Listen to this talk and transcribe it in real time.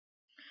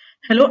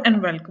Hello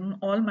and welcome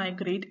all my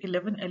grade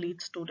 11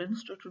 elite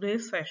students to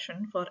today's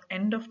session for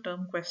end of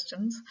term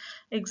questions,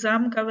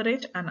 exam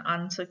coverage and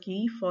answer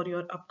key for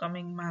your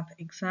upcoming math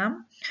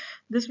exam.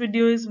 This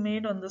video is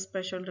made on the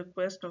special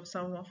request of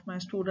some of my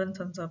students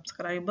and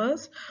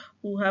subscribers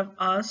who have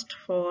asked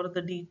for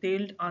the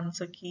detailed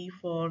answer key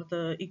for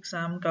the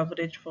exam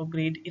coverage for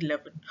grade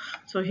 11.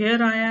 So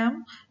here I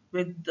am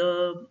with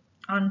the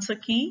answer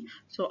key.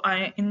 So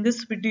in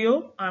this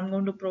video I'm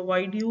going to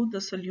provide you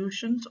the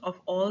solutions of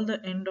all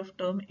the end of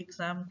term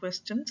exam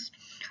questions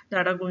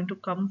that are going to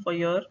come for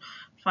your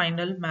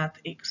final math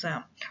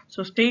exam.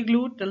 So stay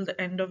glued till the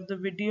end of the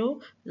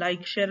video,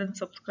 like, share and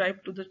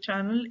subscribe to the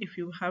channel if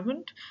you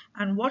haven't,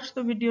 and watch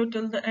the video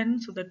till the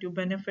end so that you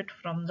benefit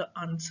from the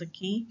answer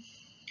key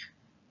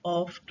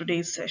of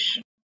today's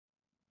session.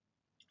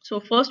 So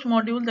first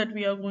module that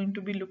we are going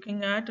to be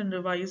looking at and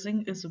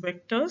revising is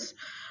vectors.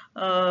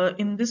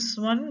 In this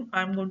one,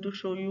 I'm going to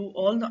show you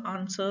all the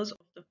answers of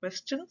the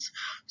questions.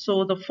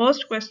 So the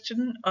first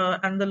question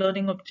and the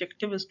learning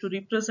objective is to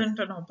represent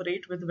and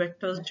operate with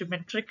vectors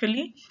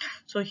geometrically.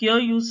 So here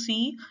you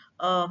see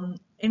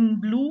in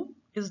blue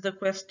is the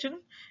question,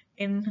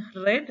 in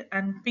red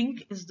and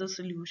pink is the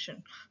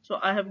solution. So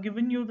I have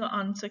given you the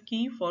answer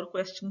key for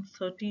questions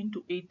 13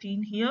 to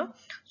 18 here.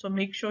 So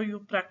make sure you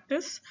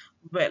practice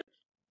well.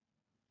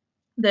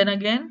 Then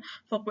again,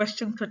 for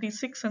question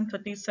 36 and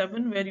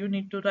 37, where you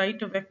need to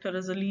write a vector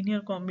as a linear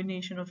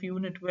combination of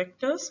unit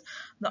vectors,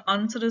 the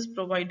answer is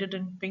provided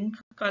in pink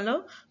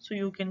color. So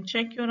you can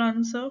check your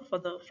answer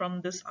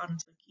from this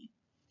answer key.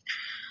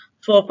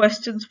 For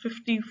questions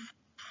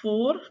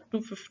 54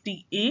 to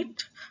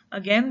 58,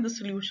 again the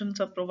solutions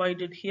are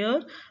provided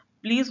here.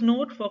 Please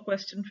note for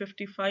question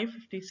 55,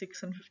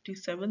 56 and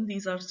 57,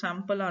 these are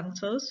sample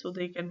answers, so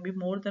they can be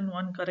more than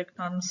one correct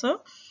answer.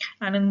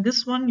 And in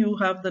this one, you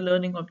have the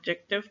learning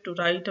objective to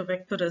write a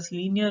vector as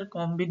linear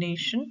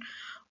combination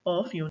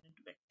of unit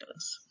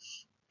vectors.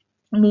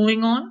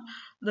 Moving on,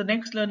 the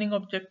next learning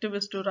objective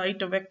is to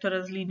write a vector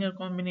as linear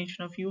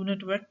combination of unit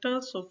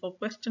vectors. So for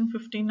question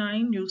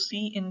 59, you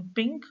see in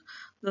pink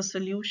the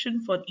solution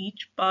for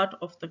each part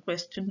of the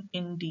question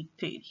in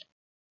detail.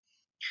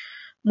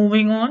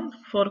 Moving on,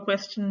 for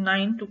question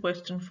 9 to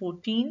question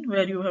 14,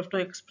 where you have to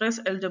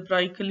express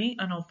algebraically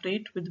and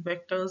operate with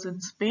vectors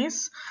in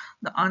space.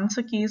 The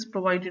answer key is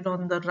provided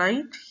on the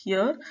right.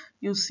 Here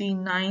you see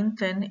 9,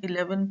 10,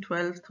 11,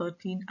 12,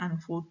 13 and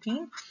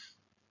 14.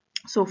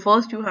 So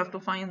first you have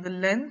to find the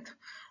length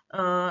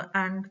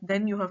and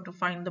then you have to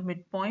find the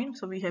midpoint.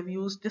 So we have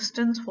used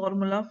distance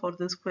formula for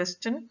this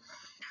question,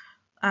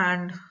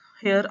 and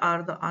here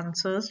are the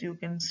answers. You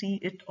can see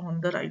it on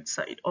the right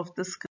side of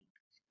the screen.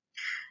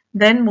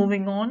 Then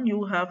moving on,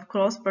 you have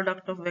cross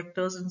product of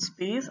vectors in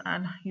space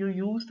and you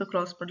use the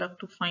cross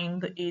product to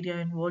find the area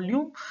and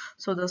volume.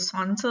 So the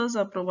answers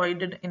are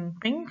provided in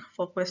pink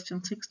for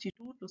question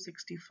 62 to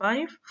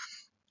 65.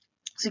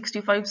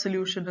 65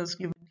 solution is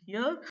given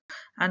here.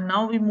 And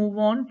now we move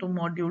on to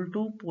module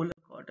 2, polar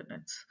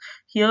coordinates.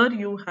 Here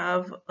you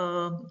have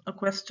a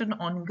question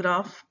on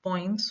graph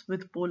points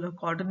with polar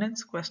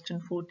coordinates, question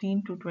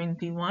 14 to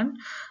 21.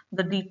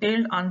 The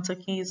detailed answer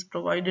key is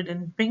provided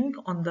in pink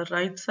on the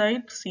right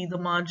side. See the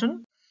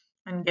margin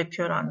and get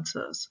your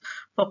answers.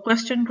 For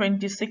question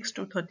 26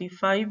 to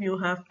 35, you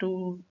have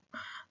to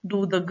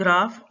do the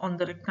graph on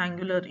the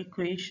rectangular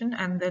equation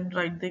and then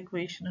write the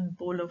equation in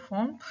polar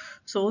form.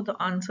 So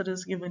the answer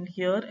is given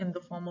here in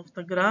the form of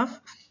the graph.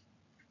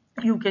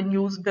 You can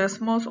use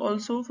Desmos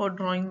also for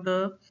drawing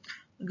the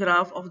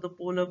graph of the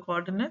polar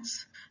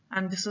coordinates,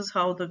 and this is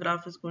how the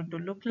graph is going to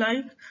look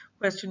like.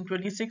 Question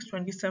 26,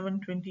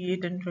 27,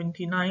 28 and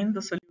 29,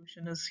 the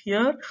solution is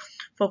here.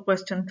 For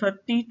question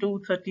 30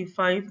 to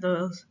 35,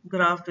 the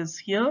graph is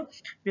here,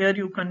 where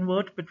you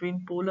convert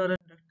between polar and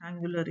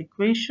rectangular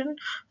equation,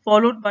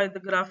 followed by the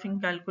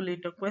graphing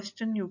calculator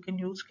question. You can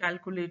use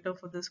calculator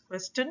for this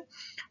question,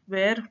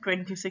 where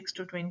 26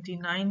 to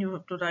 29 you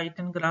have to write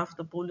and graph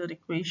the polar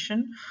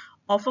equation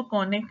of a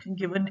conic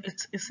given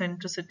its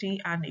eccentricity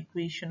and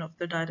equation of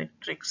the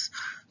directrix.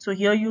 So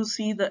here you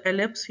see the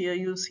ellipse, here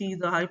you see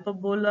the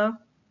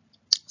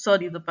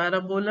the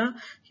parabola,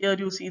 here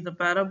you see the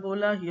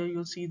parabola, here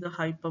you see the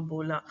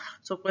hyperbola.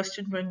 So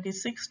question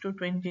 26 to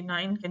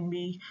 29 can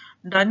be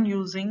done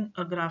using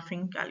a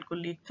graphing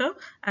calculator,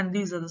 and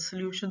these are the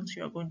solutions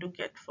you are going to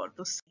get for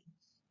the same.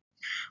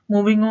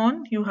 Moving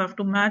on, you have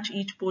to match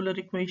each polar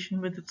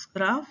equation with its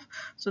graph.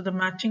 So the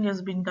matching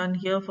has been done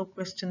here for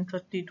question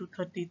 30 to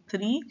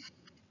 33.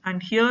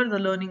 And here the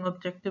learning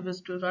objective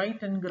is to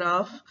write and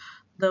graph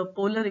the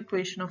polar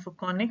equation of a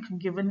conic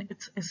given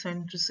its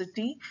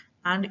eccentricity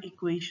and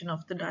equation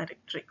of the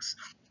directrix.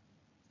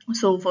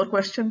 So for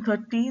question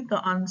 30,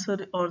 the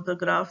answer or the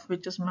graph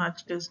which is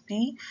matched is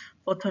D.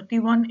 For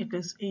 31, it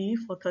is A.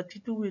 For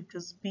 32, it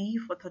is B.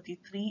 For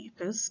 33,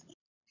 it is C.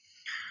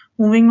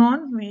 Moving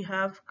on, we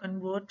have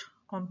convert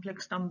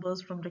complex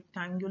numbers from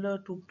rectangular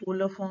to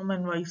polar form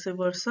and vice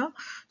versa.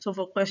 So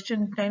for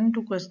question 10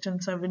 to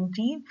question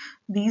 17,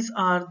 these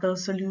are the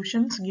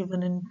solutions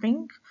given in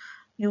pink.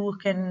 You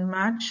can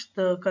match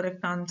the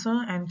correct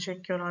answer and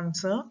check your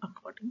answer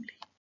accordingly.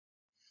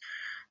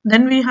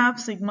 Then we have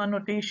sigma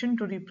notation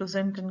to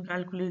represent and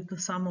calculate the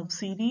sum of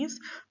series.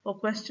 For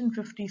question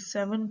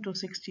 57 to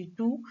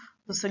 62,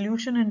 the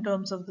solution in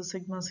terms of the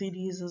sigma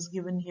series is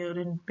given here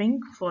in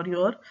pink for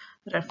your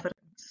reference.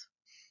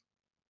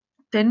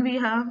 Then we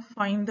have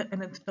find the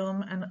nth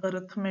term and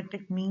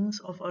arithmetic means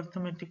of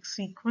arithmetic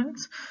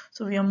sequence.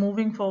 So we are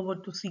moving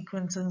forward to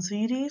sequence and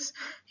series.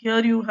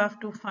 Here you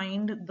have to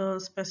find the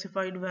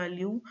specified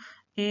value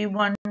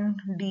A1,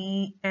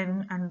 D,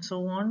 N and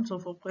so on. So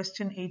for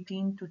question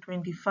 18 to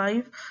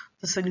 25,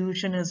 the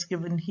solution is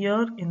given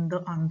here in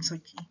the answer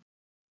key.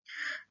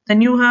 Then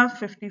you have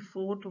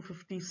 54 to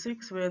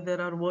 56 where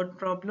there are word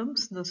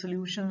problems. The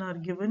solutions are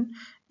given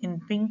in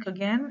pink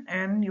again,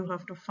 and you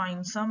have to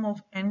find sum of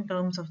n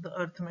terms of the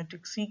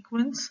arithmetic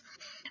sequence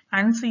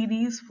and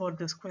series for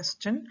this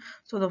question.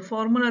 So the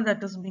formula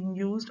that is being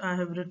used, I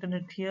have written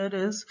it here,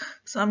 is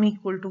sum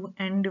equal to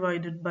n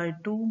divided by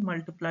 2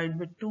 multiplied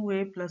with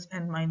 2a plus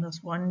n minus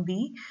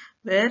 1d,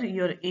 where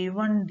your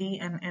a1, d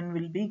and n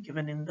will be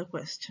given in the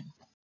question.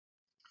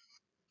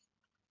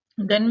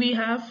 Then we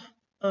have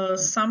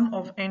sum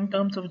of n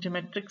terms of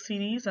geometric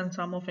series and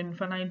sum of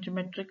infinite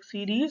geometric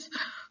series.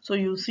 So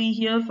you see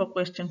here for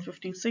question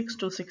 56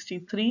 to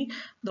 63,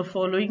 the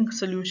following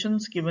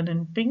solutions given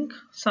in pink.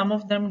 Some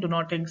of them do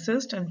not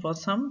exist, and for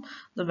some,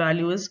 the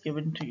value is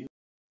given to you.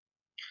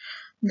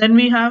 Then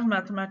we have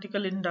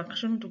mathematical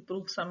induction to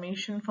prove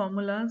summation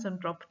formulas and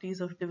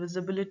properties of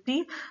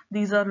divisibility.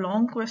 These are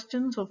long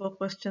questions. So for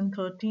question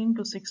 13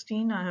 to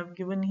 16, I have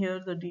given here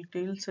the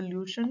detailed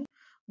solution.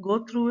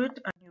 Go through it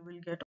and you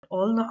will get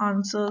all the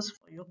answers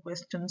for your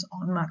questions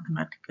on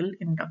mathematical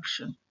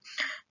induction.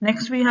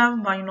 Next we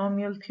have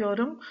binomial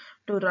theorem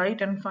to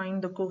write and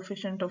find the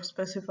coefficient of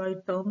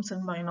specified terms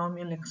in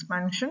binomial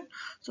expansion.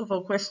 So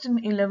for question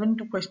 11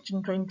 to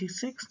question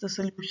 26, the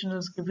solution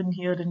is given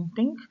here in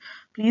pink.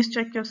 Please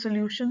check your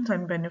solutions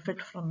and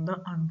benefit from the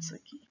answer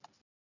key.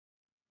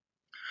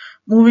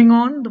 Moving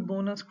on, the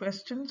bonus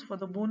questions. For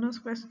the bonus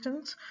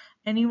questions,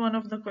 any one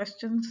of the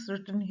questions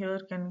written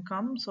here can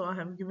come. So I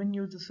have given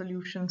you the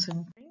solutions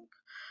in pink.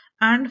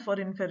 And for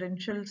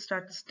inferential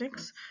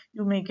statistics,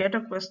 you may get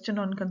a question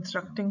on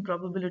constructing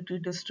probability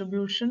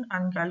distribution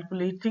and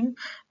calculating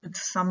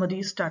its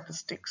summary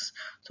statistics.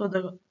 So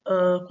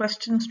the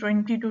questions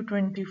 20 to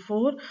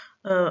 24,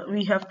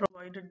 we have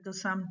provided the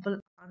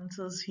sample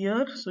answers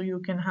here, so you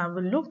can have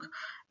a look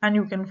and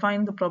you can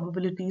find the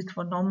probabilities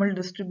for normal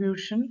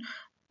distribution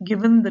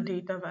given the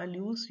data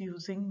values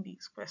using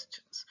these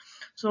questions.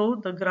 So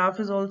the graph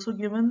is also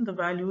given, the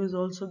value is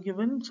also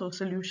given, so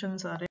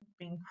solutions are in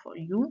pink for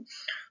you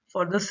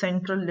for the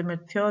central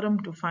limit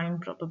theorem to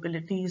find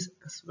probabilities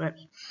as well.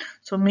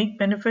 So make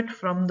benefit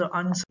from the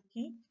answer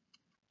key.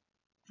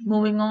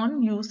 Moving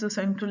on, use the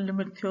central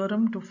limit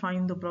theorem to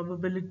find the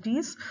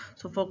probabilities.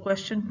 So for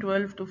question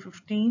 12 to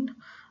 15,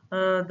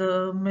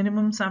 the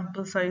minimum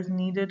sample size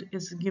needed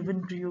is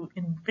given to you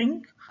in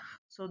pink,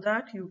 so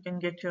that you can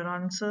get your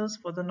answers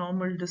for the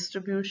normal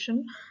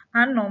distribution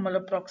and normal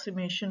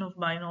approximation of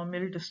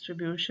binomial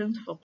distributions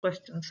for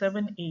question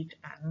 7, 8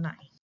 and 9.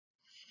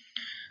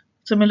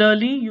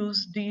 Similarly,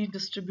 use D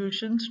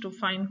distributions to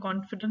find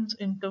confidence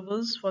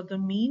intervals for the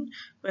mean.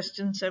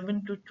 Question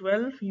 7 to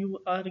 12, you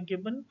are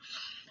given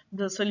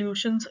the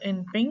solutions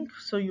in pink,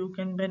 so you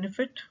can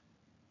benefit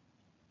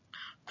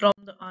from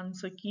the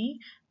answer key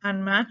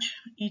and match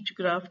each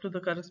graph to the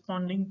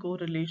corresponding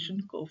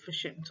correlation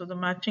coefficient. So the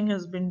matching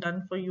has been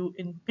done for you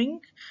in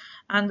pink,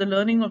 and the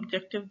learning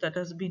objective that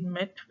has been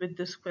met with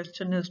this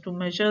question is to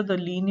measure the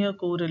linear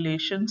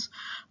correlations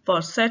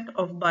for set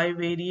of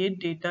bivariate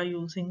data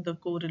using the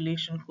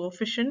correlation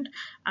coefficient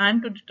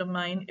and to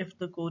determine if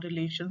the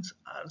correlations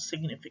are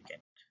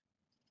significant.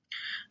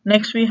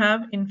 Next we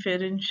have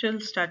inferential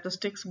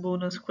statistics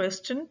bonus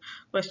question.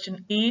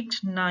 Question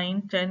 8,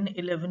 9, 10,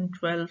 11,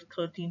 12,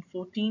 13,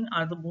 14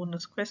 are the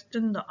bonus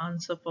question, the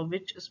answer for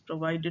which is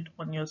provided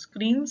on your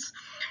screens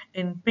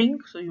in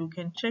pink, so you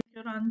can check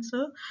your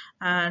answer.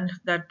 And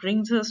that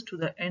brings us to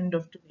the end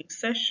of today's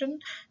session.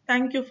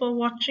 Thank you for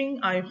watching.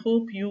 I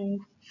hope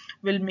you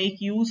will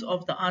make use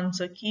of the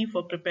answer key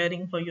for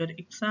preparing for your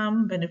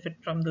exam, benefit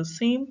from the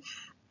same.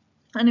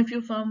 And if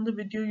you found the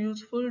video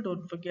useful,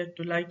 don't forget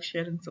to like,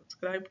 share and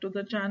subscribe to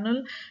the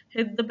channel.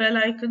 Hit the bell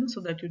icon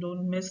so that you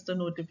don't miss the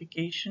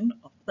notification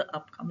of the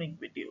upcoming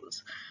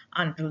videos.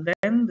 Until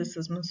then, this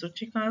is Ms.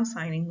 Ruchika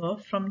signing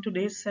off from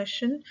today's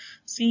session.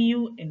 See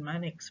you in my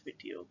next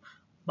video.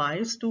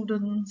 Bye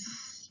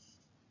students.